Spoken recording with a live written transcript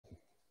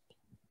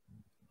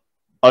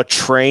A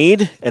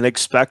trade, an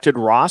expected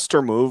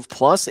roster move,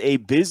 plus a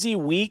busy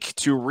week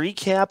to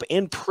recap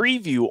and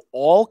preview,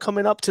 all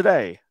coming up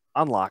today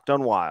on Locked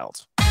on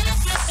Wild.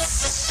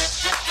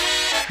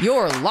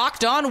 You're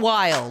Locked on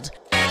Wild,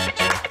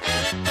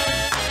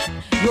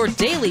 your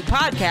daily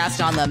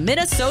podcast on the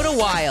Minnesota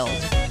Wild.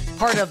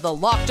 Part of the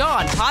Locked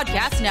On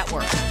Podcast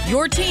Network,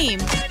 your team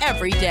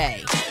every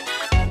day.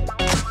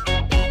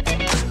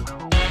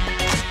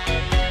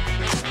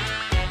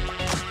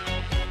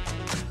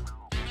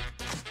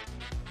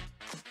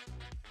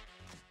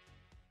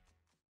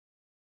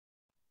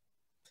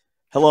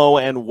 Hello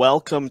and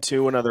welcome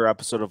to another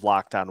episode of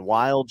Locked on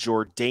Wild,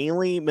 your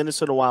daily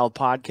Minnesota Wild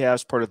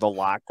podcast, part of the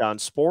Locked on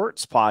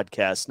Sports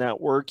Podcast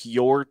Network,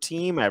 your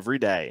team every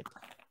day.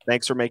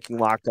 Thanks for making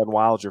Locked on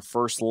Wild your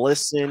first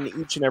listen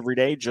each and every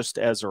day. Just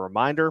as a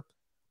reminder,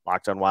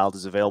 Locked on Wild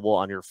is available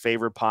on your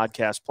favorite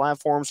podcast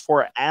platforms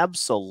for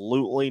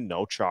absolutely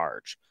no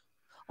charge.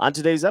 On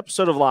today's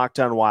episode of Locked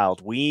on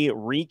Wild, we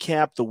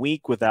recap the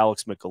week with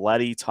Alex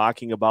Micheletti,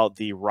 talking about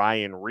the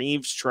Ryan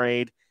Reaves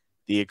trade,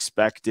 the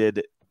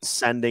expected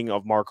sending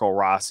of Marco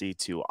Rossi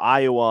to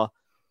Iowa.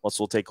 Plus,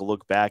 we'll take a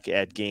look back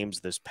at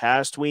games this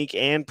past week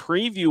and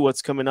preview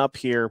what's coming up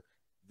here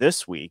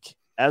this week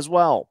as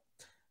well.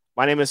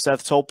 My name is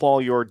Seth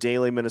Topol, your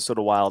daily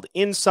Minnesota Wild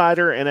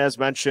insider, and as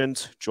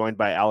mentioned, joined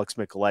by Alex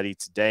Micheletti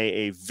today.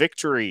 A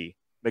victory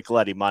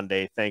Micheletti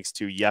Monday thanks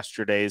to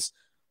yesterday's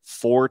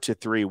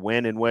 4-3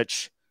 win, in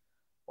which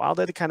Wild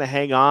had to kind of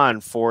hang on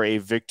for a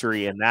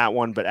victory in that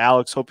one. But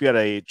Alex, hope you had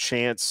a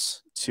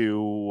chance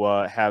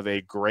to have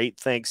a great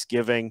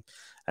Thanksgiving.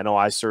 I know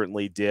I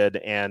certainly did.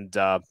 And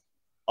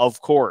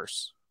of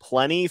course,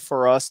 plenty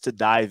for us to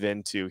dive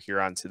into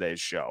here on today's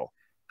show.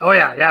 Oh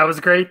yeah. It was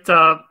a great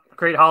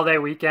holiday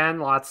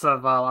weekend. Lots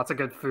of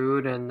good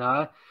food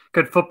and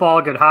good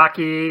football, good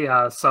hockey.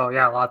 So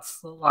yeah,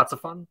 lots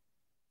of fun.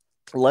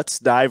 Let's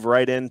dive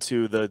right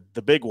into the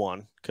big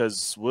one,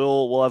 because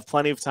we'll have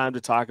plenty of time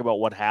to talk about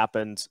what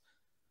happened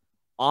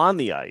on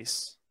the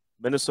ice.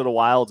 Minnesota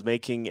Wild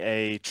making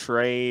a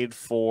trade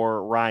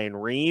for Ryan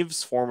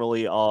Reaves,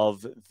 formerly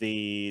of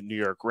the New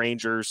York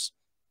Rangers,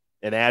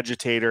 an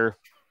agitator.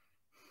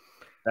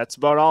 That's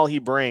about all he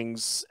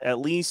brings, at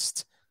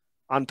least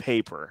on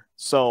paper.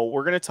 So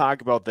we're going to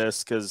talk about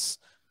this because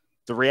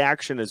the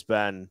reaction has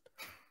been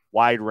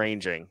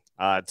wide-ranging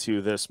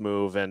to this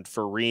move. And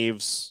for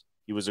Reaves,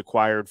 he was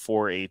acquired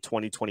for a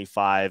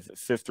 2025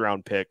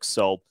 fifth-round pick.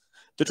 So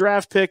the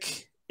draft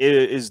pick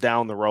is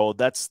down the road.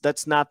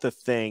 That's not the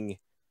thing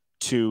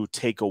to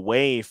take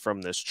away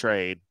from this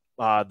trade.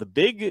 The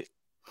big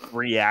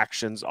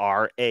reactions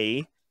are,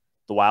 A,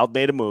 the Wild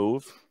made a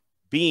move.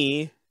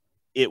 B,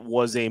 it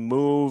was a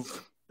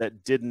move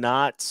that did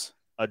not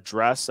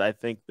address, I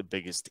think, the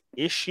biggest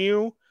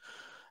issue.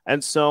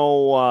 And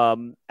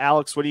so,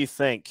 Alex, what do you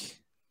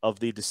think of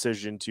the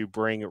decision to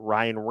bring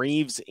Ryan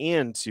Reaves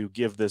in to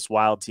give this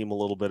Wild team a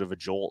little bit of a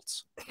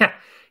jolt? Yeah.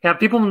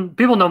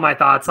 People know my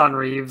thoughts on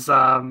Reaves,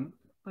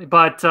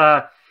 but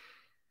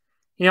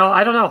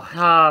I don't know.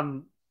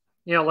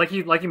 Like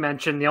you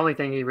mentioned, the only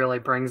thing he really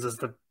brings is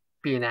to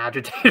be an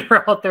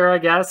agitator out there, I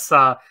guess.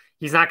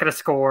 He's not going to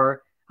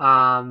score.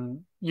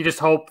 You just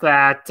hope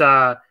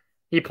that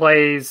he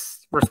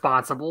plays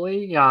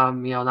responsibly.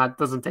 Not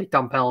doesn't take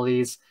dumb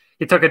penalties.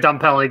 He took a dumb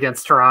penalty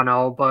against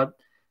Toronto, but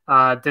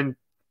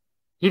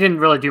he didn't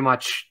really do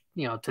much,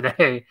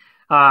 today.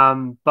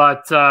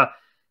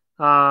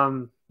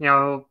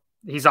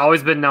 He's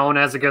always been known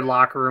as a good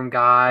locker room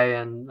guy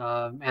and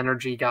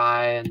energy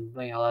guy, and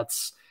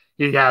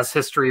he has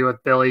history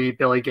with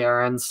Billy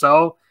Guerin,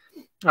 so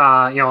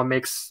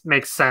it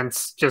makes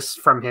sense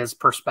just from his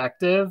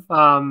perspective.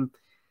 And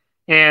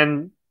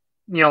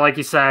like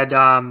you said, it's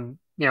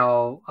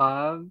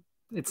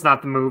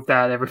not the move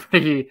that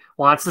everybody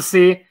wants to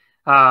see.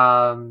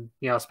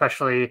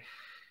 Especially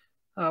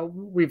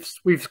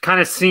we've kind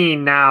of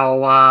seen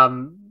now,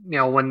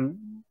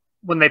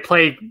 when they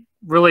play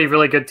really,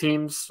 really good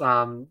teams,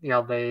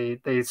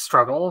 they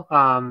struggle,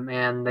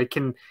 and they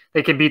can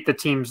beat the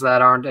teams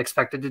that aren't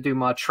expected to do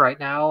much right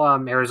now.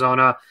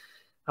 Arizona,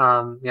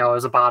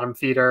 is a bottom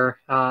feeder,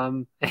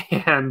 and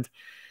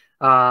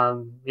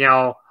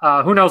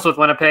who knows with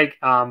Winnipeg,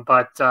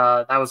 but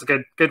that was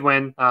a good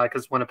win,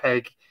 because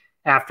Winnipeg,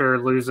 after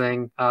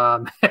losing,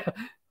 went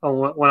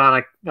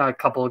on a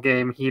couple of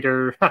game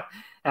heater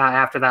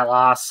after that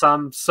loss.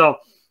 We'll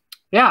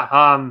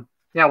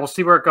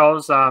see where it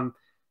goes.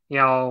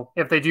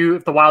 If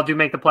the Wild do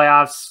make the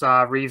playoffs,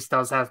 Reaves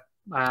does have,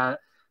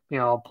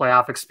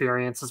 playoff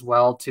experience as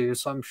well too.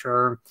 So I'm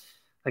sure,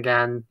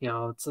 again,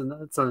 it's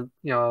a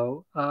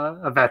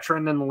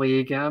veteran in the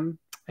league, and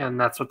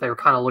that's what they were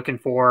kind of looking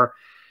for.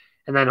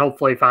 And then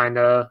hopefully find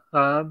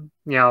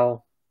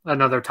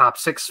another top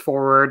six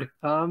forward.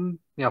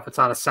 If it's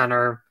not a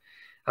center,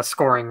 a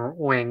scoring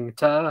wing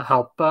to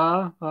help,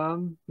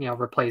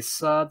 replace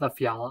the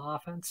Fiala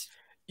offense.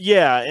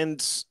 Yeah,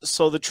 and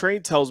so the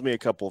trade tells me a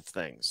couple of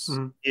things.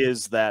 Mm-hmm.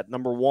 Is that,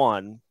 number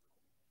one,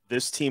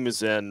 this team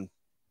is in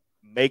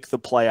make the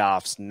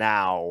playoffs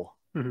now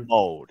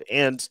mode.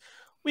 And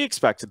We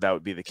expected that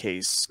would be the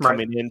case Right.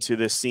 coming into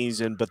this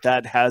season, but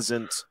that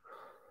hasn't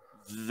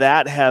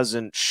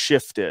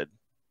shifted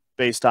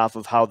based off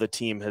of how the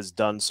team has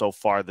done so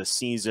far this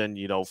season,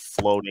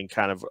 floating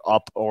kind of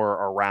up or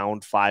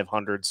around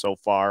 500 so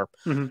far.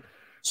 Mm-hmm.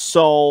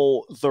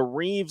 So the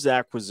Reaves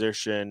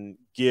acquisition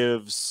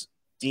gives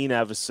Dean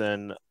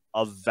Evason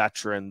a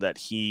veteran that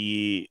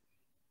he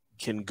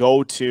can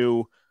go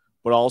to,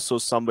 but also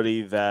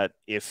somebody that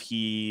if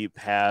he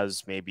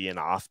has maybe an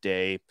off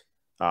day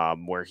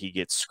where he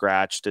gets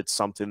scratched, it's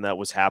something that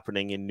was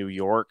happening in New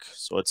York.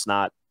 So it's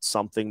not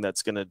something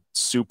that's going to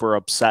super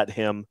upset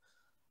him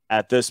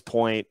at this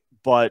point.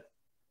 But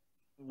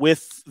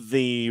with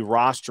the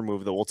roster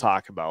move that we'll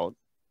talk about,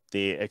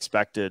 the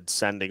expected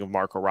sending of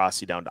Marco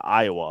Rossi down to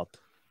Iowa,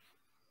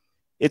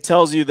 it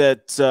tells you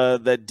that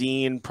that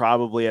Dean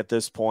probably at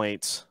this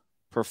point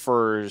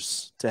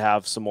prefers to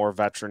have some more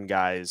veteran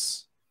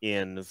guys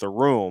in the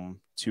room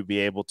to be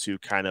able to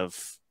kind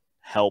of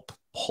help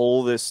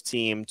pull this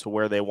team to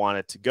where they want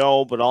it to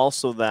go, but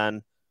also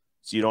then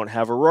so you don't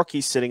have a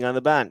rookie sitting on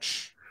the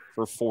bench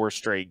for 4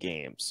 straight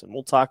games. And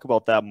we'll talk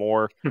about that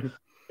more in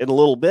a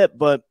little bit.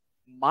 But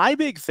my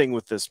big thing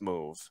with this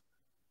move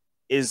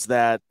is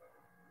that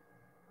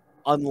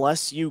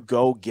unless you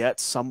go get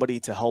somebody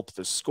to help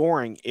the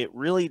scoring, it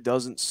really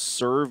doesn't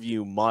serve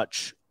you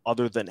much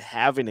other than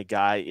having a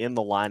guy in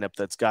the lineup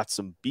that's got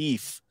some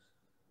beef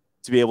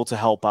to be able to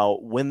help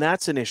out when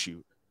that's an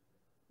issue.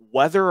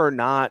 Whether or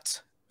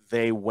not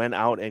they went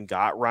out and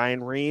got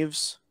Ryan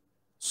Reaves,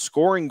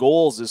 scoring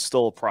goals is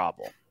still a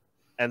problem.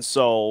 And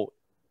so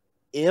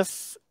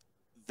if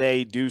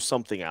they do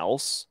something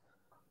else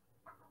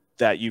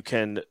that you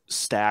can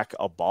stack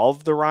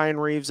above the Ryan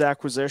Reaves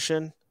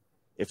acquisition,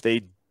 if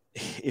they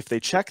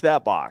check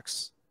that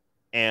box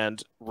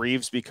and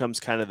Reaves becomes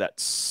kind of that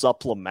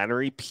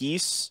supplementary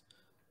piece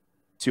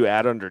to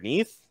add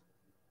underneath,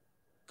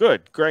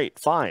 good, great,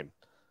 fine.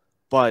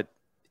 But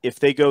if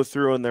they go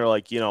through and they're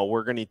like,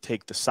 we're going to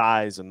take the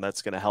size and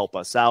that's going to help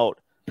us out,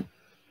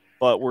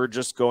 but we're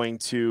just going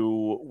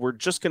to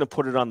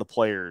put it on the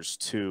players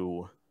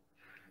to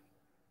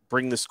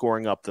bring the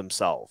scoring up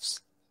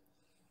themselves,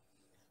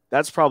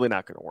 that's probably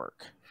not going to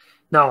work.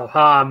 No.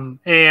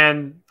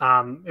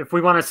 If we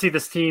want to see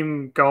this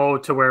team go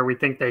to where we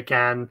think they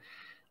can,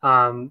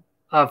 a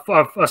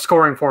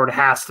scoring forward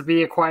has to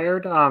be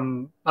acquired.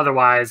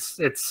 Otherwise,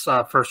 it's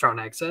a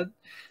first-round exit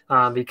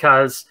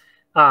because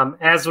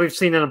as we've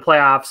seen in the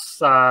playoffs,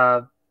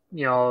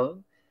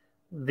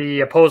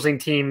 the opposing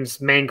team's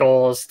main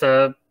goal is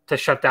to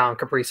shut down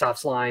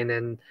Kaprizov's line.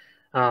 And,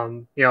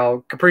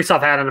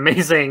 Kaprizov had an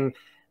amazing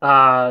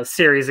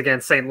series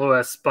against St.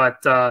 Louis,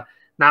 but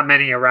not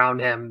many around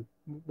him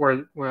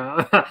where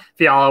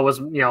Fiala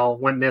was,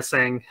 went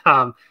missing.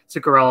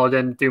 Zuccarello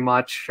didn't do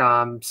much.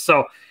 They're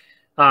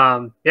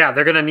going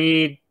to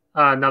need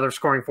another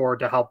scoring forward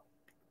to help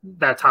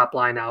that top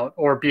line out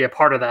or be a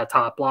part of that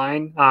top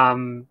line.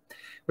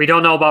 We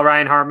don't know about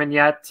Ryan Hartman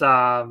yet.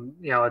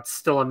 It's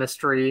still a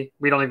mystery.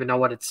 We don't even know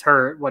what he's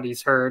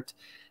hurt.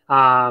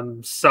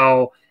 At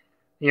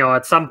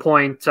some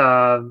point,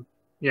 that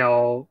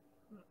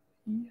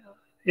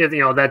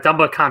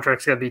Dumba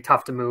contract's going to be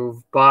tough to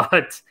move,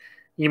 but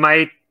you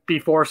might be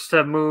forced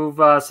to move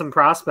some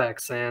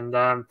prospects. And,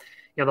 the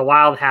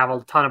Wild have a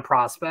ton of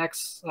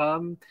prospects, a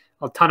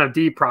ton of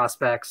D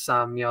prospects.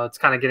 It's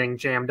kind of getting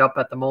jammed up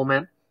at the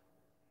moment.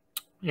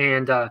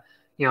 And,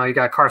 you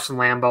got Carson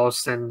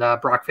Lambos and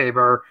Brock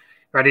Faber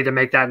ready to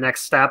make that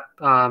next step.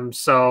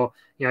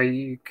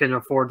 You can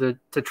afford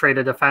to trade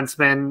a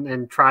defenseman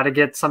and try to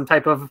get some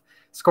type of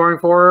scoring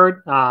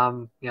forward.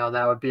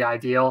 That would be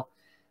ideal.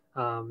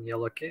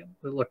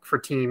 Look for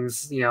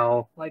teams,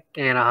 like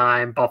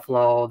Anaheim,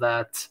 Buffalo,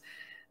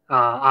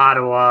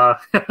 Ottawa,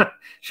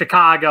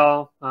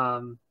 Chicago.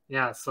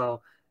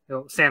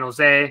 San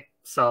Jose.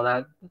 So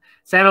that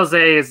San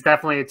Jose is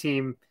definitely a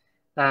team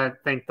that I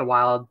think the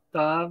Wild,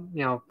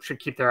 should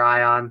keep their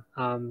eye on.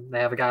 They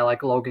have a guy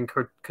like Logan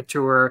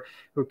Couture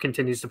who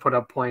continues to put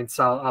up points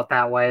out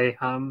that way.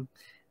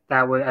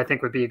 That I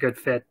think would be a good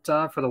fit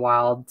for the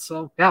Wild.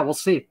 So yeah, we'll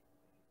see.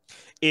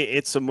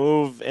 It's a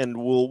move, and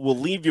we'll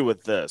leave you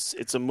with this.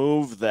 It's a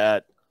move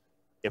that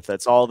if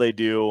that's all they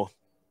do,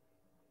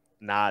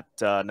 not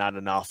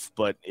enough.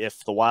 But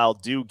if the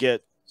Wild do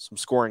get some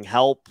scoring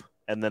help,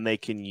 and then they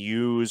can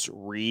use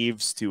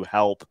Reaves to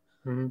help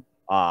in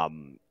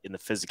the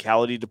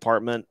physicality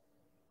department.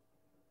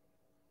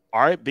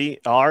 All right,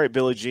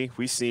 Billy G,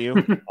 we see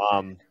you.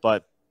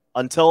 But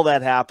until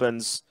that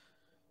happens,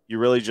 you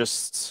really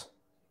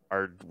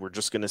we're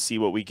just going to see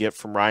what we get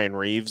from Ryan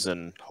Reaves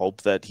and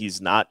hope that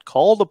he's not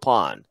called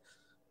upon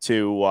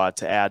to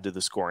add to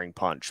the scoring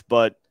punch.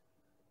 But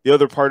the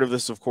other part of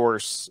this, of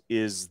course,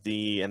 is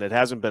and it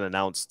hasn't been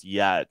announced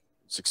yet.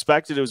 It's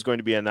expected it was going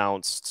to be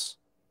announced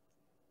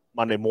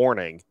Monday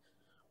morning,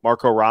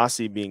 Marco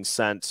Rossi being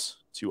sent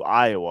to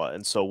Iowa.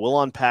 And so we'll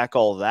unpack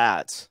all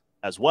that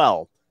as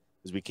well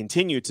as we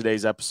continue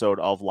today's episode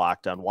of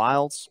Locked on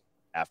Wilds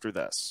after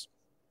this.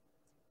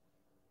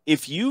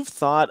 If you've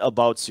thought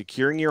about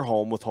securing your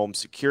home with home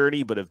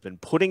security but have been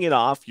putting it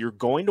off, you're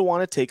going to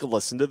want to take a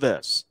listen to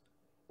this.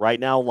 Right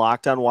now,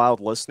 Locked On Wild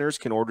listeners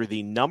can order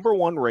the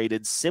 #1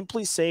 rated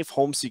SimpliSafe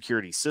home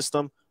security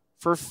system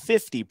for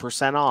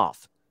 50%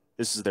 off.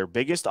 This is their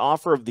biggest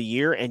offer of the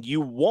year, and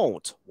you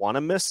won't want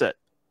to miss it.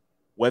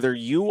 Whether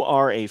you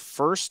are a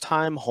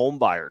first-time home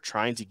buyer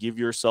trying to give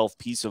yourself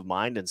peace of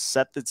mind and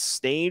set the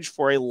stage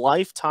for a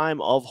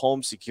lifetime of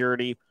home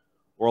security,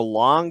 or a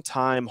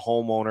long-time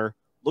homeowner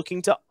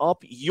looking to up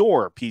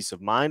your peace of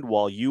mind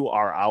while you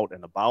are out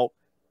and about,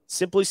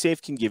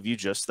 SimpliSafe can give you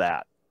just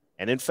that.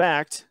 And in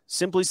fact,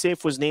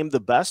 SimpliSafe was named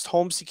the best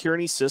home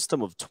security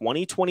system of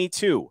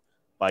 2022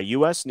 by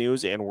U.S.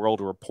 News and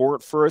World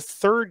Report for a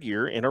 3rd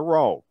year in a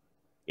row.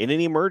 In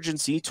an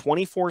emergency,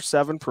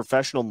 24/7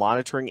 professional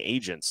monitoring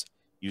agents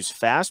use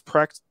Fast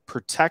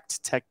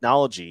Protect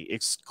technology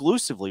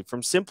exclusively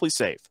from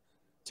SimpliSafe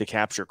to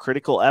capture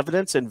critical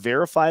evidence and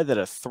verify that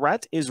a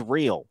threat is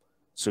real,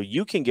 so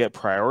you can get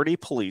priority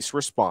police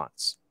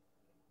response.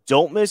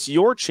 Don't miss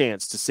your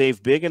chance to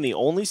save big in the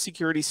only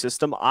security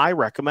system I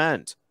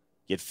recommend.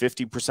 Get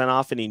 50%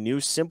 off any new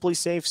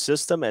SimpliSafe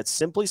system at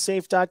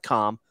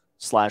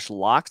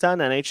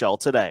simplisafe.com/LockedOnNHL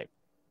today.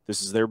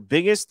 This is their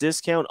biggest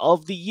discount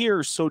of the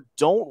year, so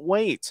don't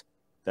wait.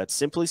 That's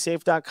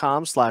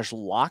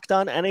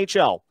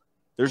simplisafe.com/LockedOnNHL.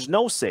 There's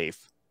no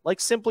safe like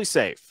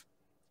SimpliSafe.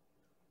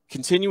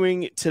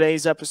 Continuing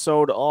today's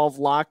episode of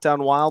Locked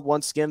On Wild,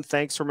 once again,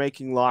 thanks for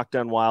making Locked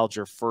On Wild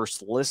your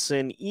first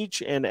listen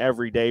each and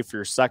every day. For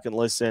your second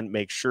listen,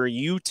 make sure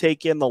you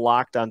take in the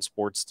Locked On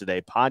Sports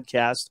Today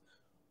podcast.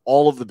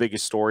 All of the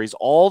biggest stories,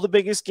 all the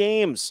biggest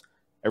games,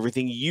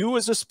 everything you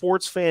as a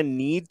sports fan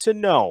need to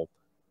know.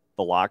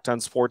 The Locked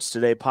On Sports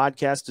Today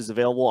podcast is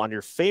available on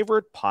your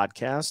favorite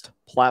podcast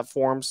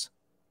platforms,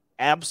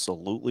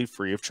 absolutely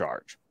free of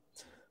charge.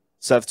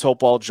 Seth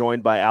Topal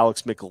joined by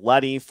Alex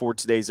Micheletti for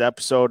today's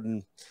episode,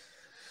 and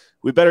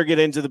we better get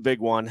into the big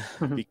one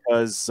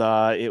because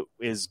it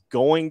is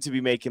going to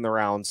be making the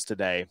rounds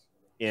today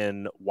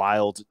in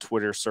Wild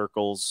Twitter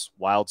circles,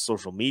 Wild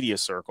social media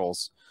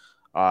circles.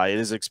 It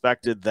is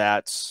expected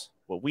that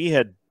what we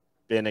had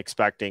been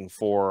expecting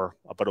for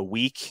about a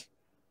week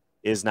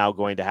is now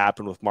going to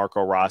happen with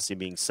Marco Rossi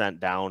being sent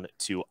down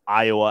to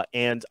Iowa.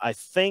 And I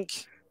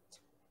think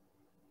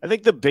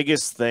the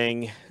biggest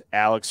thing,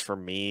 Alex, for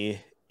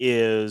me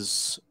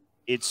is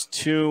it's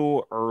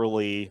too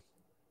early.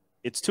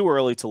 It's too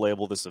early to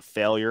label this a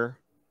failure.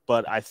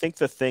 But I think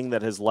the thing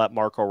that has let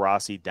Marco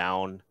Rossi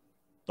down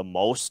the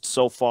most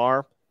so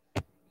far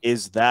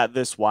is that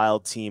this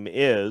Wild team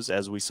is,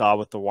 as we saw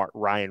with the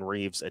Ryan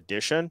Reaves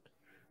addition,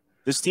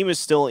 this team is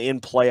still in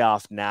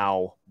playoff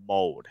now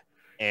mode.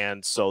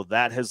 And so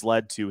that has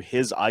led to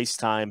his ice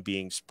time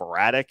being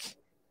sporadic.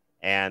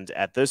 And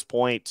at this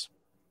point,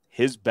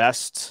 his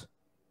best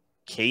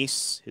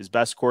case, his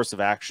best course of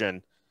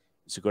action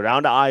is to go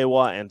down to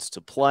Iowa and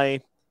to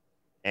play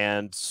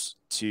and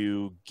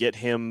to get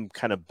him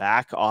kind of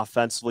back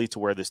offensively to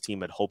where this team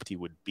had hoped he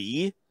would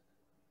be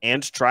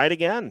and try it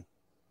again.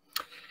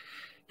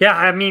 Yeah,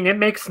 I mean, it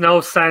makes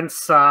no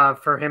sense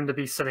for him to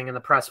be sitting in the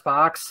press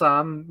box. He's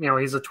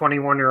a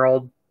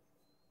 21-year-old.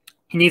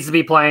 He needs to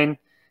be playing.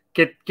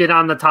 Get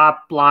on the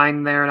top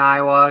line there in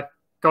Iowa.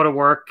 Go to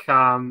work.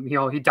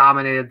 He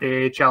dominated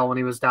the AHL when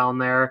he was down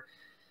there.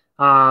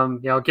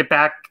 Get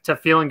back to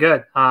feeling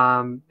good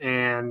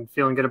and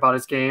feeling good about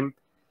his game.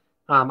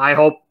 I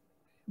hope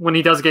when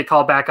he does get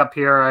called back up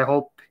here, I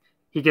hope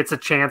he gets a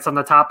chance on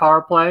the top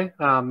power play.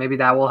 Maybe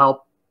that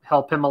will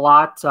help him a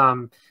lot.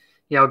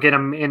 Get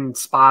him in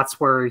spots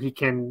where he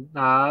can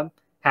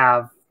have,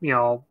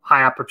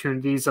 high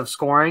opportunities of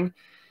scoring.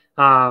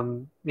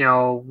 When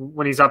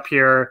he's up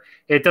here,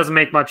 it doesn't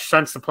make much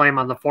sense to play him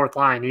on the 4th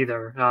line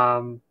either.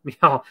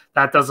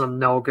 That does him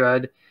no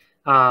good.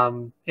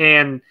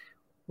 And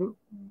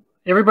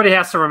everybody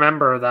has to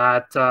remember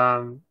that,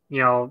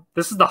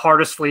 this is the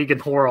hardest league in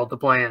the world to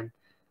play in.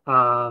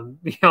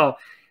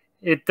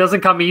 It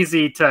doesn't come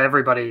easy to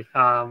everybody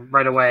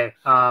right away.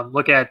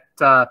 Look at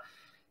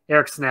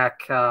Eric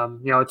Sneck.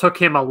 It took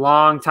him a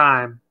long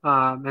time,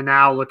 and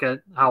now look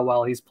at how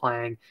well he's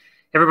playing.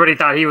 Everybody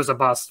thought he was a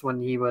bust when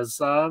he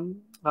was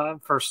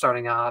first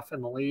starting off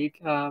in the league,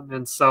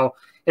 and so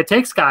it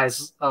takes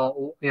guys, a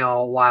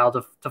while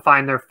to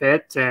find their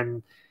fit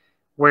and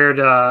where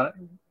to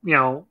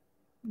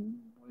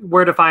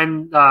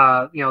find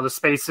the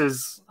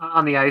spaces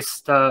on the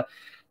ice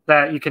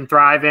that you can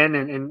thrive in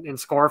and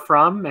score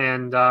from.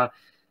 And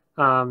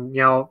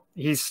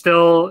he's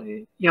still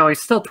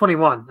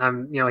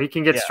 21. He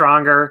can get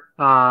stronger.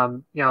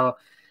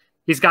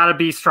 He's got to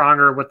be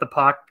stronger with the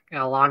puck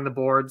along the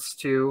boards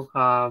too.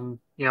 And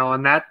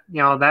that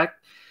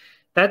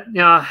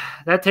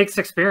takes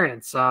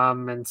experience.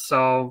 And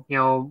so,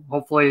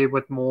 hopefully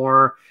with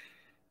more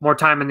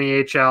time in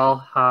the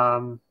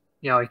AHL,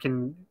 he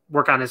can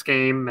work on his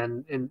game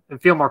and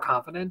feel more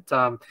confident.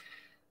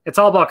 It's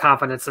all about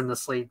confidence in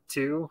this league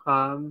too.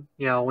 When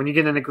you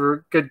get in a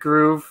good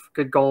groove,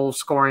 good goal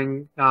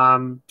scoring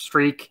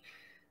streak,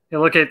 you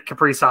look at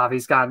Kaprizov,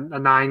 he's got a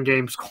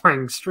 9-game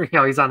scoring streak.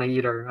 He's on a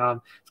heater,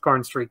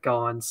 scoring streak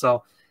going.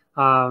 So,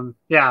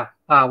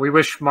 we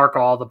wish Marco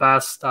all the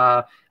best.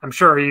 I'm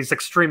sure he's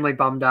extremely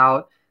bummed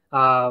out.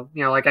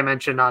 Like I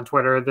mentioned on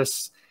Twitter,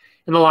 this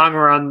in the long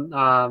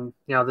run,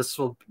 this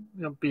will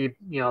be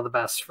the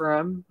best for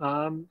him.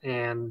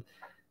 And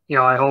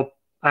I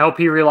hope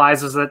he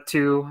realizes it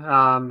too.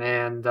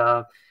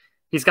 And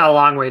he's got a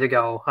long way to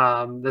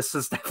go. This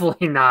is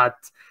definitely not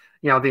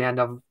the end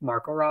of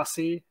Marco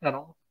Rossi at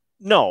all.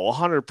 No,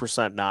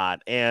 100%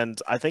 not.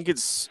 And I think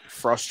it's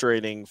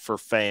frustrating for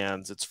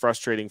fans. It's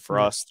frustrating for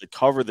us to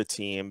cover the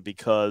team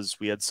because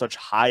we had such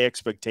high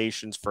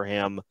expectations for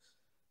him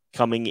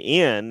coming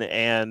in.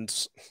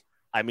 And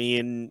I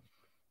mean,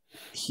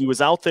 he was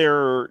out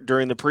there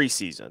during the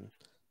preseason.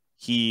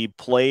 He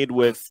played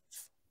with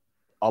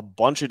a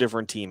bunch of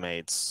different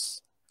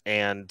teammates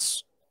and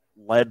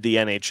led the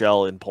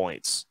NHL in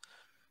points.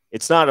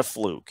 It's not a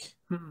fluke.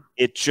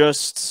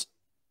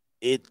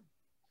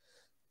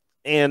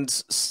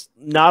 And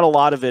not a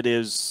lot of it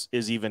is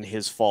even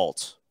his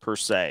fault per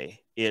se.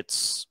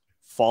 It's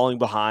falling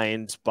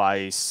behind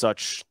by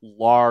such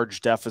large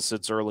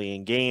deficits early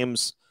in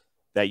games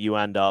that you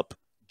end up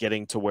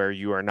getting to where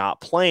you are not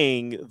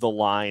playing the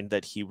line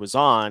that he was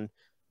on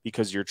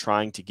because you're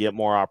trying to get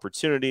more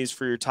opportunities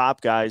for your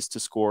top guys to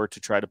score to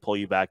try to pull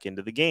you back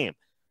into the game.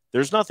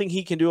 There's nothing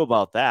he can do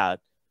about that.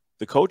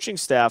 The coaching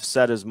staff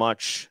said as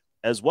much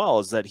as well,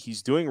 is that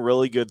he's doing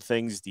really good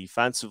things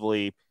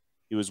defensively.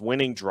 He was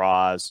winning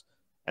draws.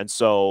 And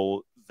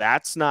so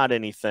that's not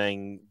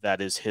anything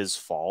that is his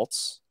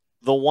fault.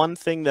 The one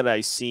thing that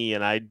I see,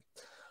 and I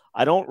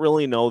don't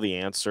really know the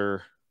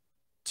answer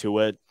to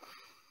it,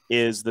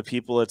 is the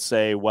people that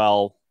say,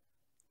 well,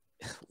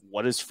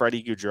 what is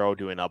Freddie Gaudreau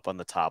doing up on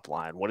the top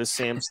line? What is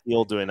Sam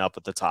Steele doing up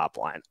at the top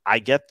line? I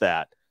get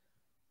that.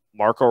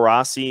 Marco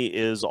Rossi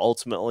is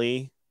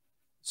ultimately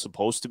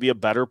supposed to be a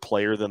better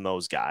player than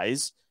those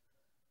guys.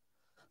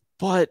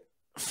 But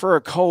for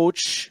a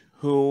coach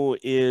who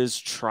is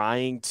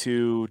trying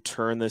to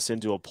turn this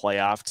into a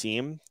playoff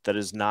team that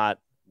is not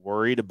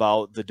worried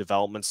about the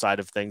development side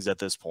of things at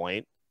this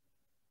point,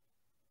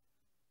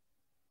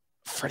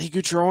 Freddie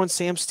Gaudreau and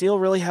Sam Steele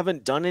really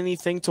haven't done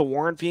anything to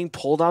warrant being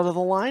pulled out of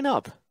the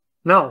lineup.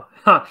 No,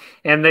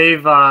 and they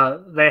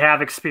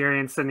have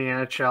experience in the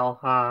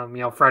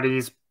NHL.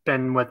 Freddie's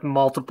been with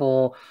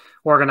multiple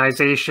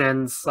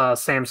organizations.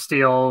 Sam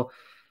Steele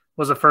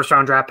was a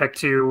first-round draft pick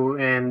too,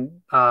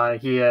 and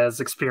he has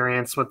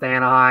experience with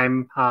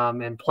Anaheim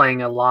and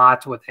playing a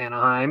lot with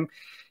Anaheim.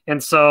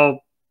 And so,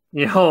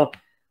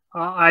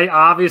 I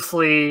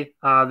obviously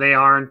they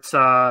aren't.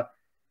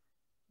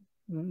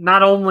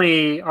 Not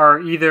only are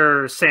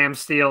either Sam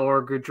Steele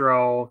or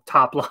Gaudreau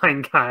top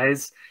line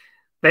guys,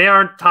 they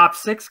aren't top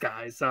 6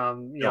 guys.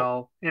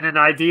 In an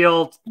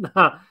ideal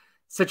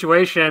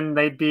situation,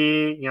 they'd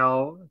be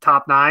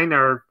top 9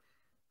 or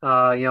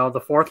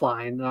the 4th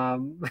line.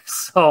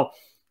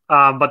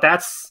 But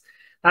that's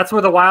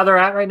where the Wild are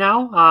at right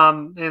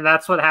now. And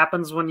that's what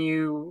happens when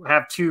you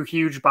have 2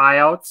 huge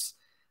buyouts.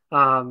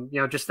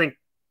 Just think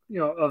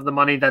of the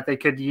money that they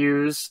could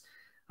use.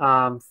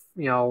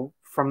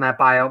 From that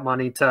buyout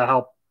money to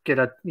help get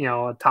a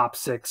top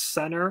 6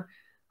 center.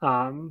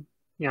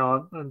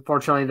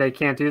 Unfortunately they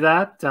can't do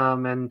that.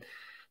 And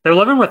they're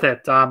living with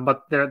it.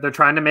 But they're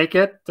trying to make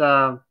it,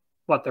 they're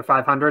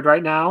 500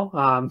 right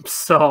now.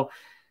 So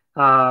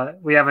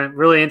we have a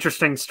really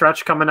interesting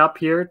stretch coming up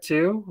here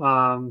too.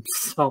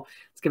 So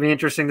it's going to be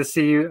interesting to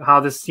see how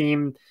this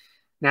team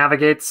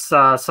navigates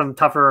some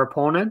tougher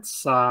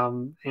opponents.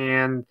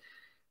 And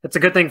it's a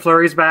good thing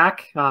Fleury's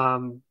back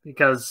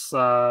because,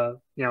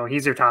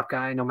 he's your top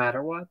guy no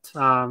matter what.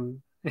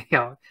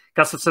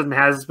 Gustafsson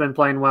has been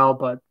playing well,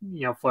 but,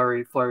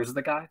 Fleury's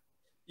the guy.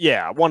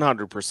 Yeah,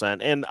 100%.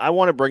 And I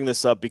want to bring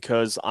this up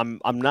because I'm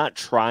not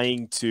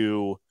trying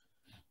to,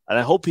 and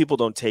I hope people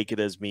don't take it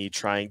as me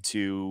trying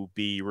to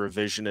be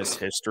revisionist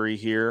history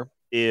here,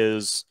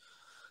 is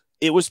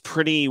it was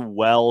pretty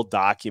well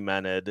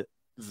documented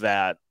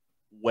that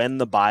when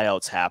the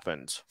buyouts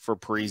happened for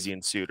Parise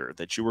and Suter,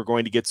 that you were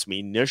going to get some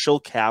initial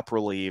cap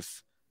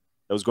relief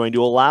that was going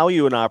to allow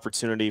you an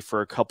opportunity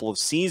for a couple of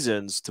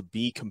seasons to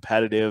be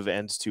competitive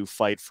and to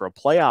fight for a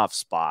playoff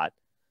spot.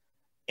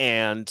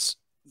 And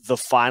the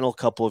final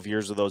couple of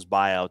years of those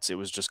buyouts, it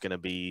was just going to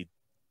be,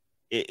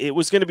 it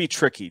was going to be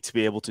tricky to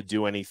be able to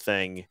do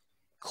anything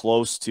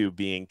close to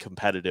being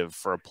competitive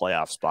for a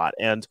playoff spot.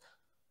 And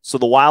so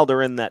the Wild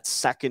are in that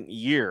second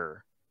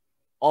year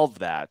of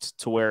that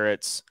to where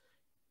it's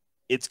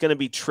going to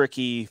be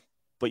tricky,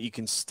 but you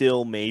can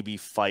still maybe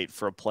fight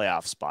for a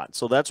playoff spot.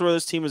 So that's where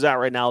this team is at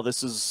right now.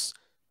 It's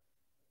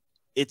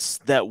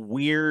that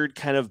weird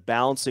kind of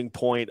balancing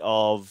point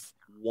of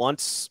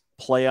once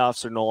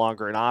playoffs are no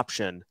longer an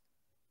option,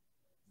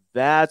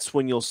 that's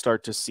when you'll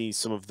start to see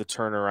some of the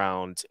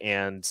turnaround.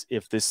 And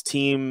if this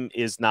team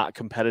is not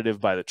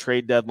competitive by the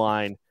trade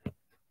deadline,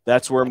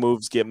 that's where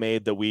moves get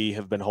made that we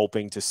have been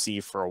hoping to see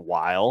for a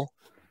while.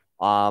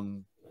 But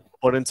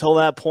until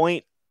that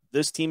point,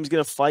 this team's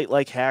going to fight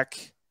like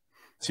heck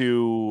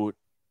to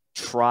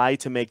try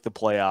to make the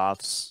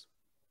playoffs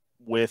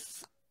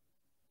with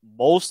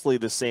mostly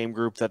the same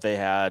group that they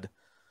had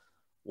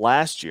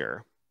last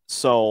year.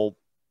 So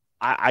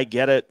I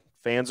get it.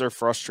 Fans are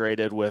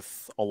frustrated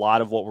with a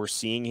lot of what we're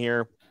seeing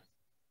here.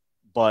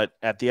 But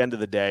at the end of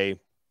the day,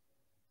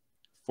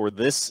 for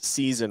this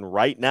season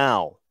right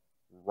now,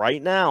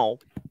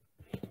 playoffs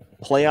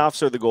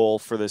are the goal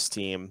for this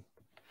team.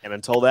 And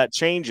until that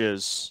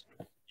changes,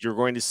 you're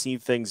going to see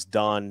things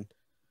done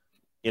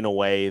in a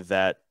way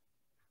that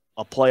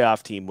a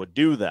playoff team would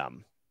do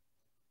them.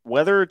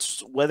 Whether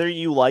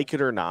you like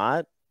it or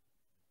not,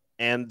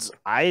 and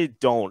I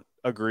don't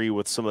agree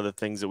with some of the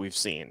things that we've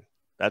seen.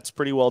 That's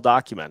pretty well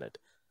documented.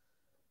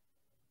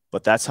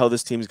 But that's how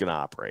this team's going to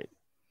operate.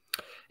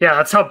 Yeah,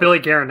 that's how Billy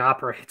Guerin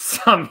operates.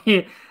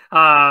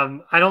 I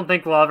don't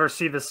think we'll ever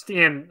see this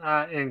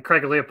in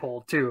Craig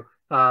Leopold too,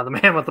 the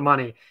man with the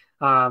money.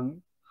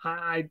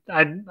 I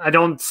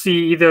don't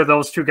see either of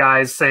those two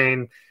guys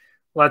saying,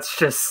 let's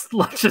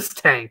just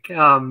tank.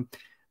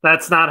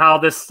 That's not how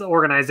this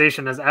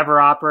organization has ever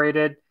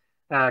operated.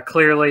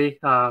 Clearly,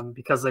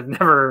 because they've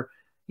never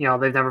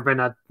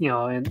been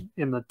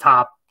in the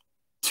top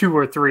 2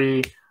 or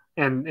 3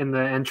 in the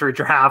entry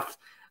draft.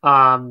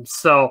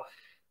 So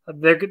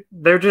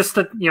they're just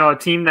a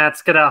team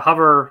that's gonna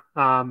hover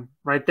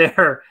right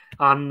there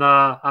on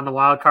the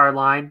wild card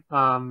line,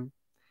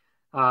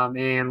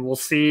 and we'll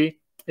see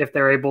if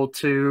they're able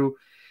to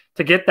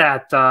get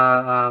that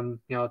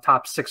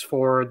top 6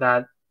 forward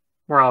that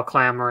we're all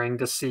clamoring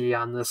to see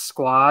on this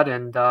squad,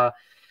 and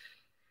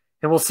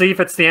we'll see if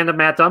it's the end of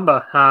Matt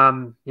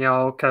Dumba.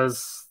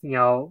 Because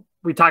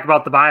we talk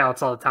about the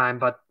buyouts all the time,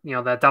 but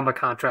that Dumba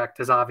contract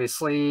is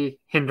obviously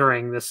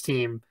hindering this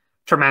team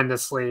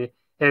tremendously.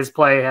 His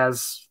play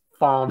has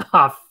fallen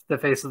off the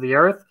face of the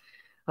earth.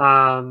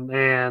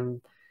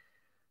 And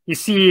you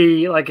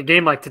see like a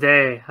game like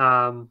today,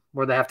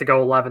 where they have to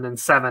go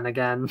 11-7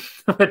 again,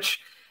 which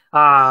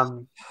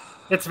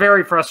it's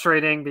very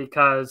frustrating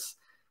because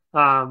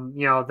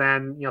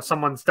then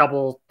someone's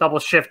double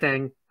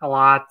shifting a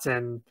lot,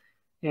 and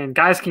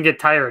guys can get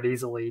tired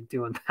easily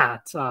doing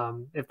that.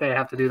 If they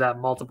have to do that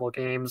multiple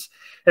games,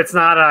 it's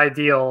not an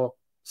ideal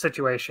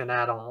situation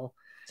at all.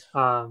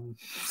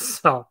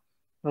 So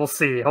we'll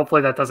see.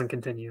 Hopefully that doesn't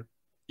continue.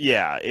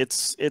 Yeah,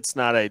 it's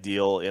not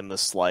ideal in the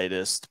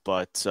slightest,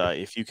 but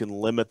if you can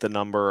limit the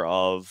number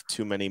of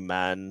too many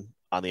men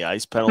on the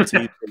ice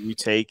penalty that you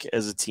take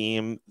as a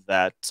team,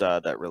 that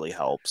really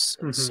helps.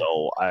 And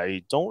so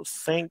I don't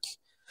think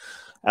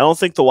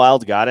the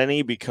Wild got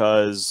any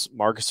because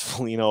Marcus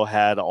Foligno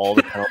had all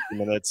the penalty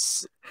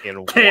minutes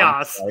in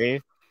chaos. One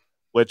play,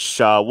 which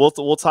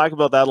we'll talk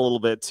about that a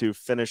little bit to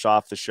finish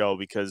off the show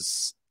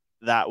because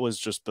that was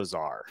just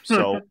bizarre.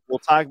 So we'll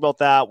talk about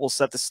that. We'll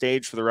set the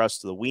stage for the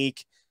rest of the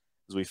week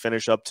as we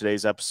finish up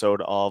today's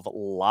episode of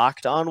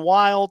Locked on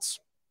Wilds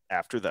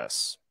after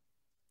this.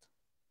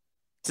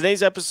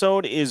 Today's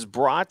episode is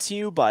brought to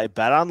you by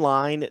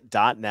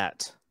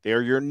BetOnline.net. They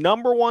are your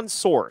number one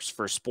source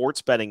for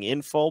sports betting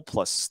info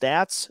plus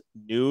stats,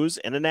 news,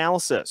 and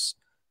analysis.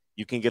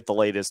 You can get the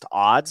latest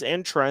odds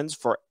and trends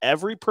for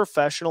every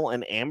professional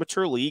and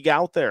amateur league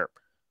out there.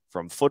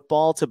 From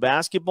football to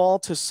basketball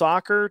to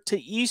soccer to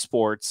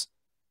esports,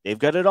 they've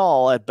got it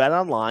all at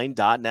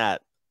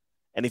betonline.net.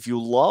 And if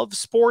you love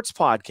sports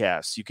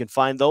podcasts, you can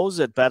find those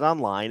at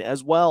BetOnline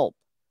as well.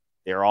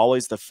 They're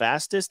always the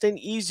fastest and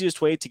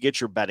easiest way to get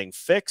your betting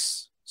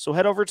fix. So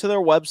head over to their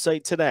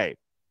website today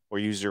or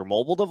use your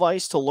mobile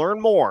device to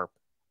learn more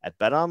at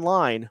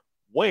BetOnline,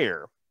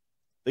 where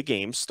the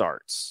game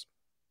starts.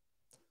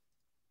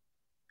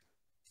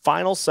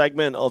 Final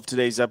segment of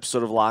today's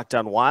episode of Locked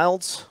on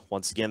Wilds.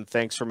 Once again,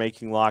 thanks for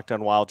making Locked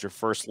on Wilds your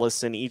first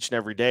listen each and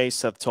every day.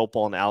 Seth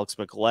Topol and Alex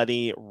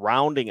Micheletti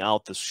rounding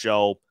out the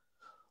show.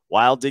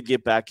 Wild did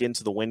get back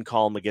into the win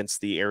column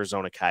against the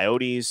Arizona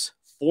Coyotes.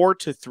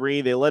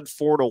 4-3. They led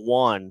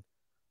 4-1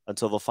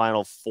 until the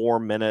final 4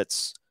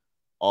 minutes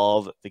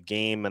of the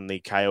game, and the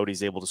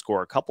Coyotes able to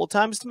score a couple of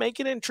times to make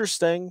it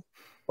interesting.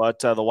 But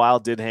the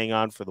Wild did hang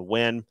on for the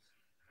win.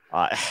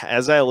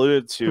 As I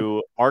alluded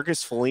to,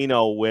 Marcus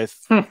Foligno with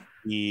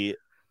the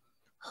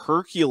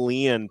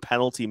Herculean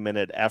penalty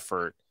minute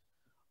effort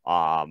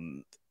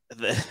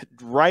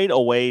right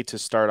away to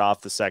start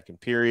off the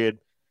second period.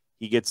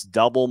 He gets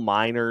double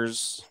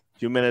minors,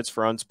 2 minutes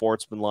for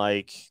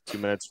unsportsmanlike, 2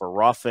 minutes for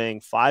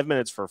roughing, 5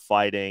 minutes for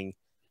fighting,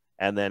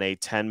 and then a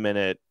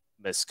 10-minute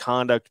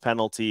misconduct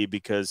penalty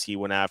because he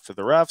went after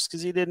the refs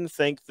because he didn't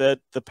think that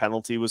the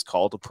penalty was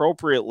called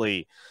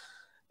appropriately.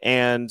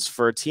 And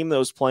for a team that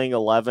was playing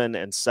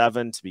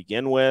 11-7 to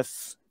begin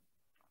with,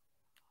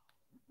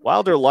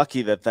 Wild are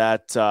lucky that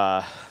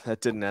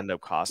didn't end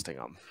up costing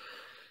them.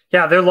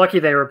 Yeah, they're lucky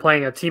they were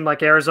playing a team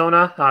like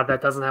Arizona that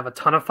doesn't have a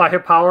ton of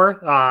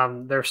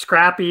firepower. They're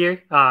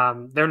scrappy.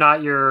 They're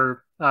not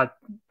your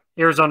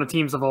Arizona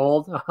teams of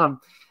old,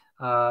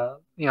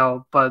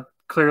 but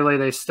clearly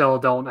they still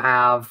don't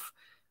have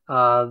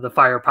the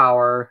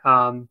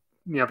firepower.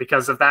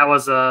 Because if that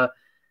was if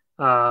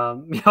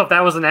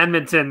that was an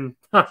Edmonton,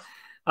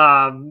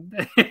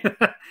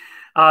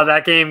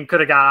 that game could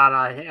have got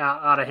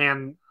out of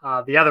hand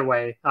the other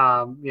way,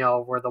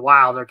 where the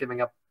Wild are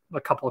giving up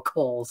a couple of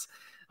goals.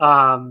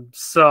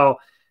 So,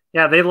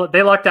 yeah, they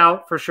lucked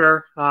out for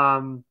sure.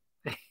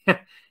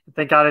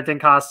 Thank God it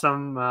didn't cost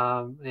them.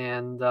 I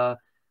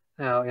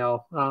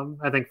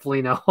think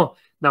Foligno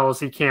knows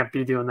he can't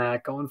be doing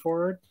that going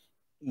forward.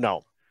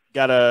 No,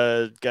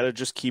 gotta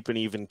just keep an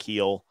even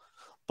keel.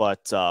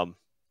 But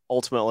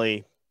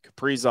ultimately,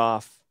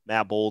 Kaprizov,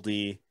 Matt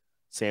Boldy,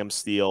 Sam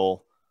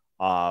Steele,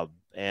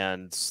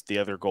 and the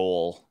other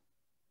goal,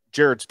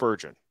 Jared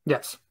Spurgeon.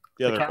 Yes,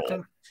 the other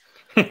goal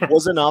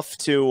was enough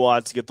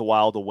to get the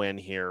Wild a win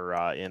here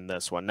in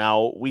this one.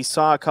 Now, we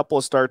saw a couple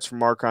of starts from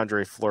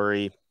Marc-Andre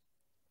Fleury.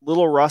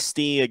 Little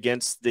rusty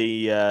against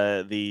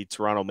the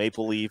Toronto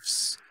Maple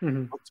Leafs.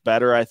 Mm-hmm. Looked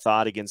better, I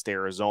thought, against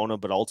Arizona,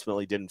 but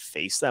ultimately didn't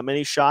face that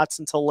many shots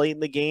until late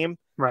in the game.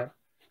 Right.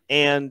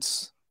 And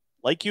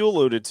like you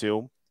alluded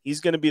to,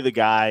 he's going to be the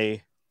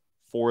guy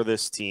for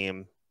this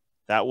team.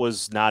 That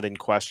was not in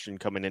question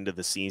coming into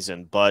the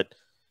season. But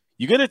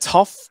you get a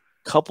tough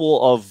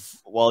couple of,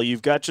 well,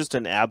 you've got just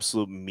an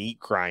absolute meat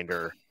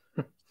grinder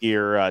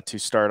here to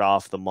start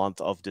off the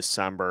month of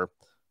December.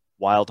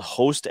 Wild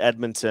host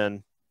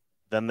Edmonton.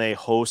 Then they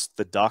host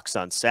the Ducks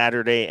on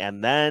Saturday,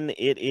 and then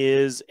it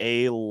is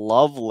a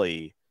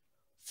lovely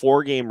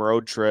 4-game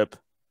road trip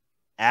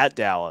at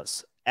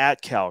Dallas,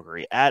 at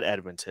Calgary, at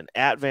Edmonton,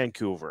 at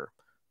Vancouver,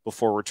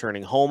 before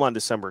returning home on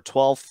December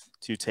 12th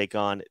to take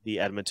on the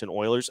Edmonton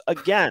Oilers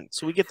again.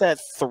 So we get that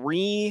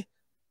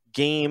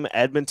 3-game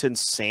Edmonton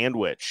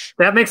sandwich.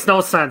 That makes no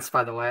sense,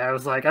 by the way. I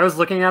was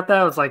looking at that.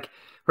 I was like,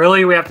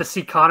 really? We have to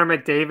see Connor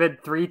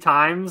McDavid 3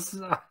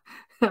 times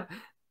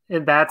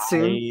in that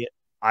soon?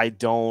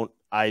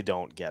 I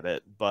don't get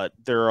it, but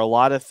there are a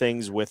lot of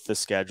things with the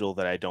schedule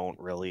that I don't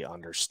really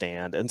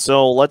understand. And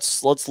so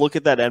let's look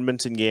at that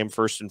Edmonton game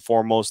first and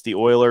foremost. The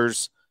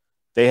Oilers,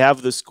 they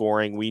have the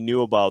scoring. We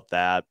knew about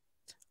that.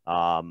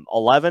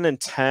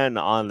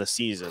 11-10 on the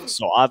season.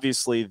 So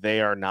obviously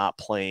they are not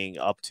playing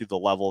up to the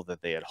level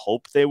that they had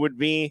hoped they would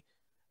be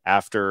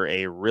after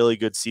a really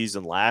good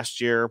season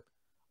last year.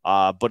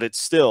 But it's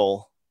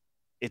still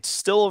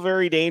a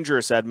very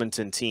dangerous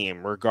Edmonton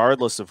team,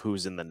 regardless of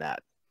who's in the net.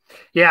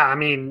 Yeah, I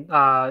mean,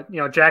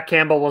 Jack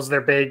Campbell was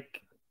their big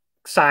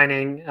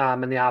signing in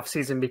the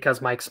offseason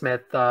because Mike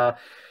Smith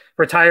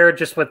retired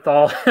just with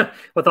all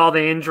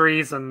the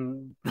injuries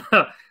and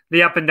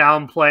the up and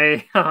down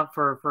play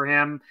for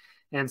him.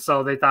 And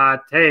so they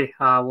thought, hey,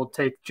 we'll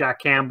take Jack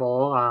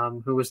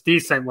Campbell, who was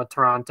decent with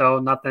Toronto.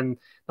 Nothing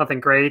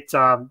great,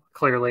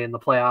 clearly in the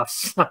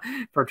playoffs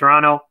for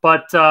Toronto.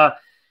 But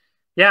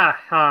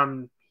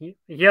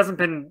he hasn't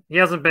been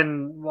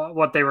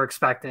what they were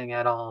expecting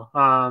at all.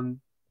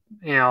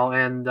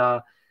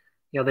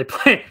 They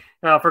play,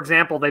 for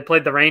example, they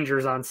played the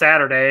Rangers on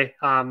Saturday.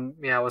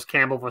 It was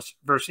Campbell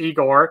versus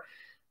Igor.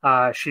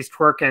 She's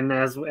twerking,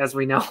 as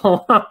we know,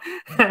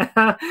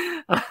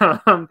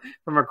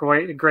 from a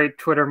great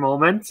Twitter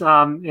moment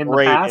in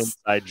the past.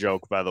 Inside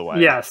joke, by the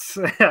way. Yes.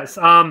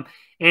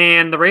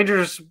 And the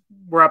Rangers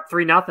were up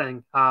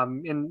 3-0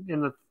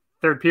 in the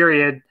third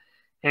period,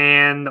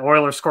 and the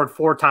Oilers scored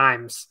 4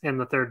 times in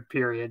the third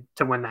period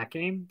to win that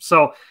game.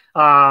 So,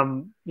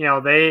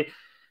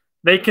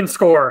 they can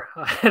score.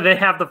 They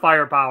have the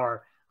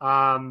firepower.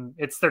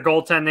 It's their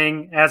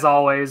goaltending, as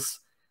always.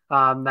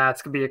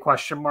 That's going to be a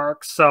question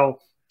mark. So,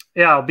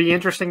 yeah, it'll be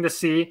interesting to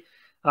see.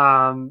 They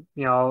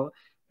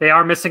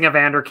are missing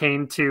Evander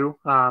Kane, too,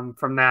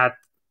 from that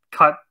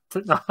cut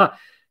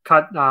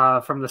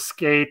from the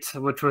skate,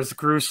 which was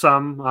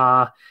gruesome.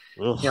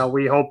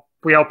 We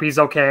hope he's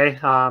okay.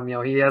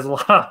 He has a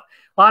lot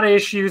of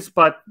issues,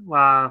 but we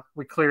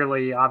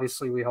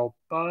hope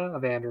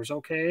Evander's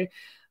okay.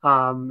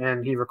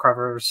 And he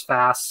recovers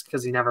fast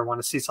because you never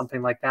want to see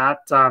something like that.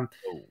 The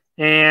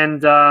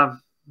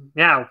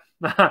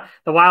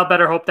Wild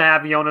better hope to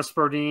have Jonas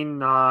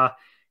Brodin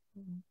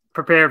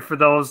prepared for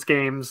those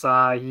games.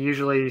 He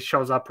usually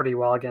shows up pretty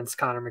well against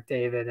Connor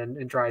McDavid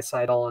and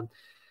Draisaitl, and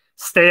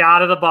stay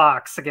out of the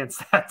box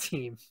against that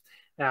team.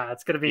 Yeah,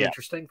 it's going to be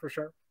interesting for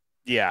sure.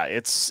 Yeah,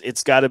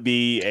 it's got to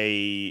be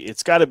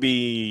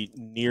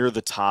near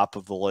the top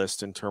of the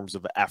list in terms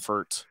of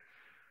effort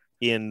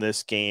in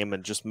this game,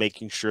 and just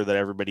making sure that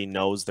everybody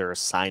knows their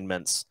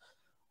assignments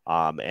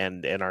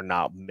and are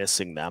not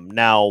missing them.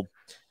 Now,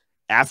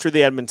 after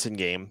the Edmonton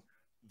game,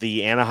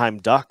 the Anaheim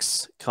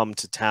Ducks come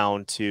to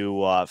town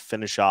to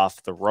finish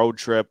off the road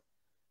trip,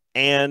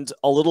 and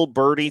a little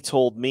birdie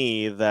told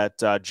me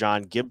that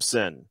John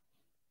Gibson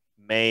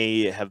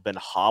may have been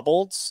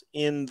hobbled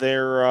in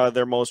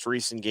their most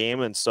recent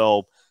game, and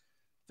so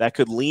that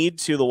could lead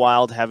to the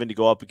Wild having to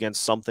go up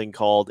against something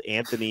called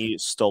Anthony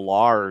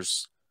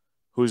Stolarz,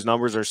 whose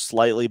numbers are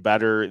slightly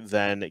better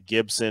than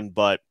Gibson.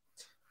 But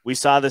we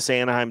saw this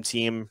Anaheim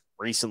team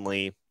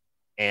recently,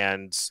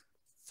 and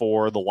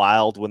for the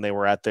Wild, when they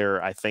were at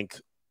their, I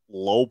think,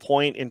 low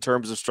point in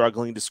terms of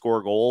struggling to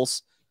score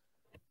goals,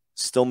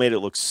 still made it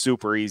look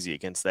super easy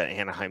against that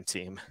Anaheim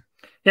team.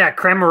 Yeah,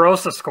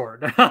 Cramarosa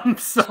scored.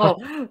 So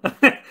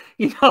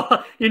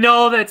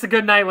that it's a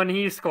good night when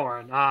he's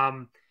scoring.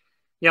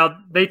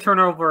 They turn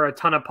over a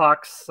ton of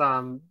pucks.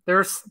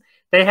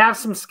 They have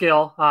some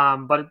skill,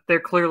 but they're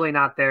clearly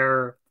not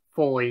there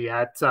fully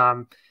yet.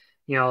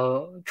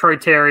 Troy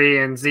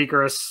Terry and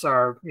Zegras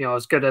are,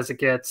 as good as it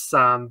gets.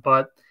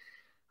 But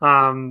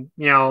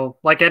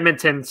like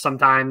Edmonton,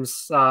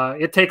 sometimes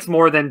it takes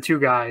more than two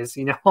guys,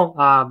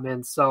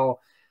 and so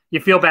you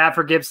feel bad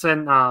for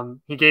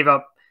Gibson. He gave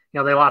up, they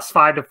lost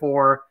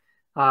 5-4.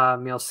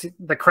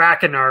 The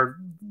Kraken are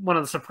one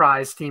of the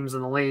surprise teams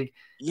in the league.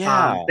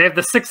 Yeah. They have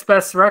the 6th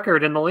best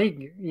record in the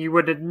league. You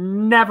would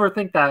never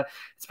think that.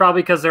 It's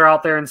probably because they're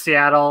out there in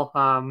Seattle.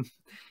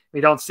 We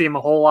don't see them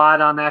a whole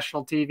lot on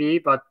national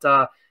TV, but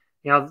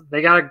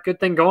they got a good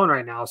thing going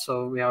right now.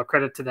 So,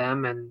 credit to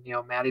them and,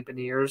 Matty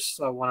Beniers,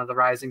 one of the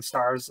rising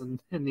stars in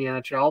the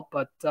NHL.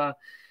 But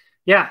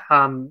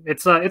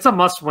it's a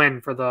must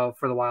win for the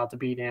Wild to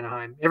beat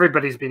Anaheim.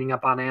 Everybody's beating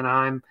up on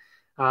Anaheim.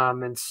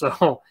 And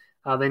so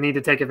they need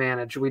to take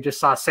advantage. We just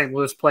saw St.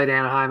 Louis played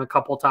Anaheim a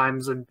couple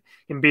times and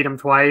beat them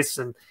twice.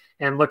 And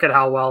look at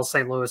how well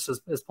St. Louis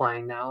is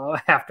playing now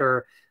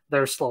after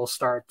their slow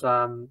start.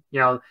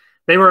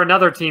 They were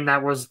another team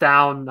that was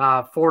down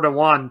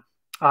 4-1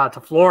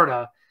 to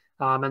Florida,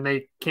 and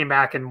they came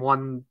back and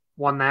won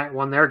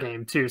their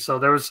game too. So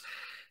there was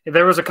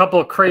a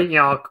couple of crazy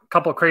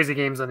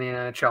games in the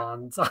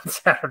NHL on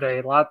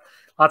Saturday. Lots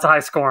of high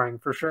scoring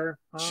for sure.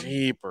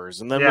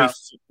 Jeepers. And then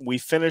we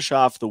finish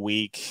off the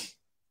week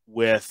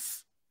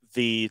with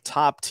the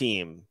top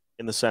team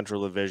in the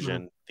Central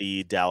Division,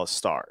 the Dallas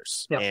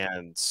Stars,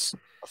 and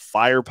the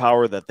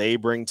firepower that they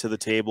bring to the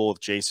table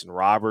with Jason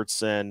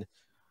Robertson.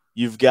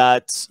 You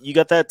got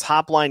that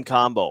top line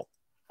combo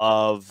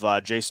of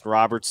Jason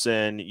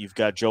Robertson. You've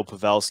got Joe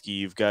Pavelski.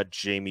 You've got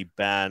Jamie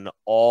Benn,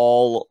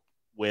 all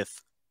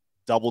with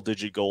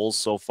double-digit goals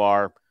so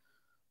far.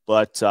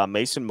 But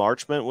Mason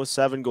Marchment with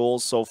 7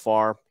 goals so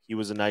far. He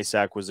was a nice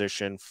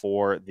acquisition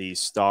for the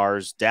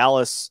Stars.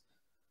 Dallas,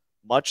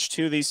 much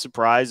to the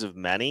surprise of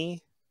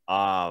many,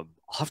 off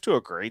to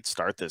a great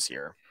start this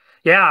year.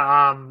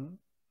 Yeah,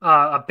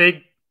 a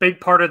big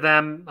part of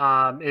them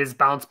is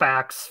bounce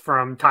backs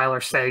from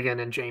Tyler Seguin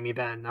and Jamie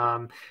Benn.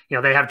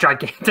 They have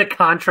gigantic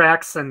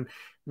contracts and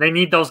they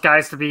need those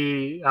guys to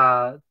be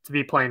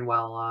playing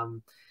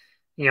well.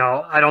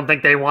 I don't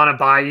think they want to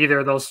buy either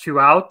of those two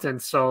out,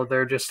 and so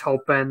they're just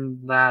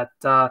hoping that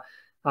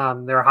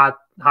their hot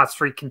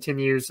streak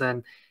continues.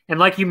 And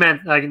like you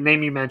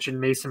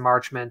mentioned, Mason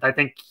Marchment, I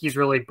think he's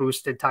really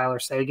boosted Tyler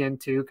Seguin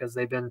too because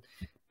they've been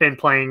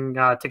playing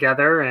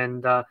together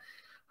and.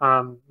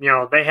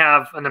 They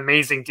have an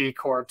amazing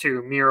D-core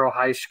too. Miro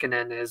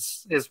Heiskanen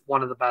is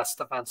one of the best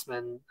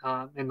defensemen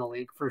in the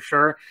league for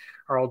sure.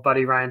 Our old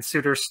buddy Ryan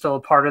Suter's still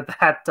a part of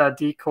that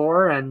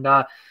D-core, and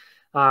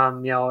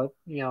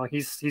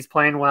he's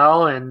playing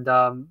well. And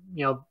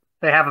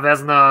they have a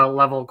Vezina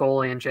level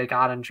goalie in Jake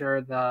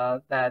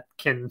Ottinger that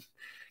can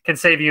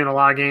save you in a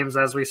lot of games,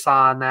 as we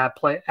saw in that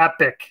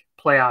epic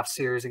playoff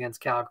series against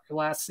Calgary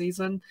last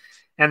season.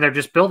 And they're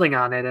just building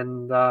on it.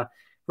 And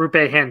Rupe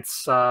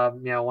Hintz,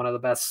 one of the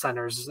best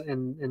centers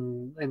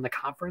in the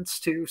conference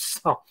too.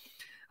 So,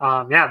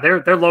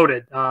 they're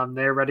loaded.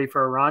 They're ready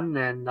for a run,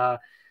 and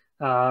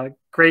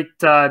great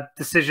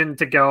decision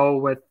to go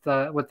with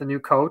the new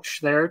coach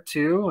there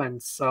too.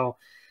 And so,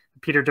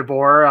 Peter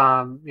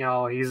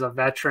DeBoer, he's a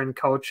veteran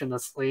coach in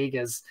this league,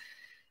 has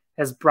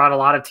brought a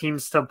lot of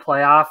teams to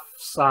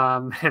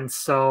playoffs, and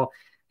so.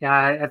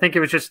 Yeah, I think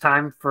it was just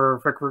time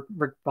for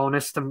Rick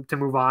Bowness to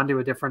move on to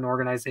a different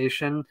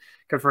organization.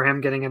 Good for him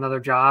getting another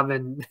job.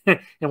 And in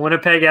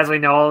Winnipeg, as we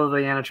know, the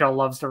NHL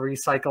loves to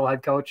recycle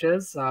head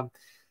coaches.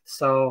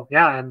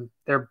 And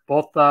they're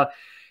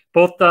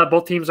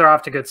both teams are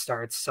off to good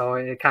starts. So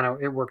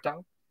it worked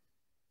out.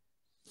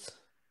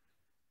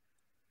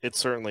 It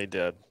certainly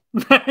did.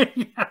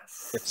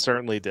 Yes, it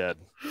certainly did.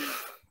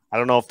 I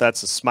don't know if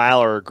that's a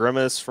smile or a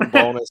grimace from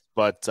Bowness,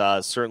 but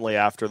certainly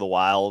after the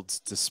Wild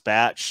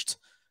dispatched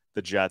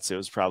the Jets, it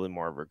was probably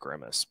more of a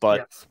grimace.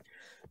 But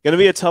going to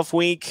be a tough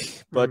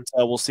week, but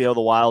we'll see how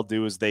the Wild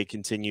do as they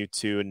continue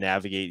to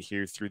navigate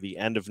here through the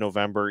end of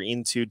November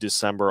into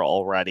December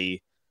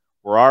already.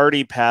 We're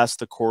already past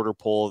the quarter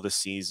pole of the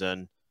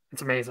season.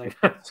 It's amazing.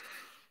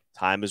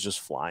 Time is just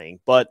flying.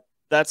 But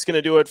that's going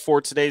to do it for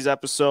today's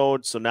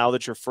episode. So now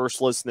that your first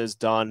listen is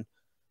done,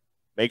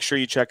 make sure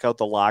you check out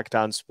the Locked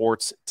On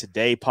Sports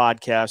Today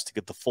podcast to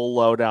get the full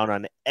lowdown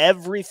on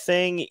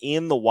everything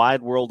in the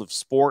wide world of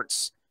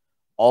sports,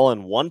 all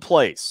in one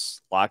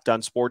place. Locked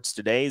On Sports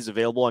Today is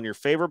available on your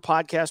favorite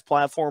podcast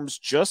platforms,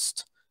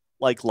 just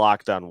like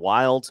Locked On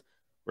Wild.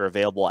 We're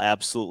available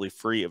absolutely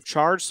free of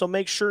charge, so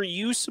make sure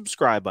you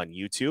subscribe on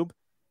YouTube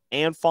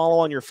and follow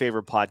on your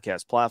favorite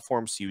podcast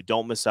platform so you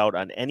don't miss out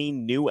on any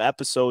new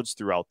episodes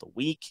throughout the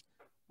week.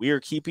 We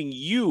are keeping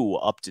you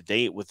up to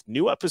date with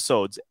new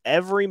episodes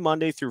every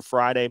Monday through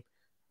Friday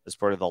as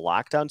part of the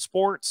Locked On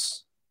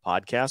Sports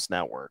Podcast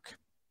Network.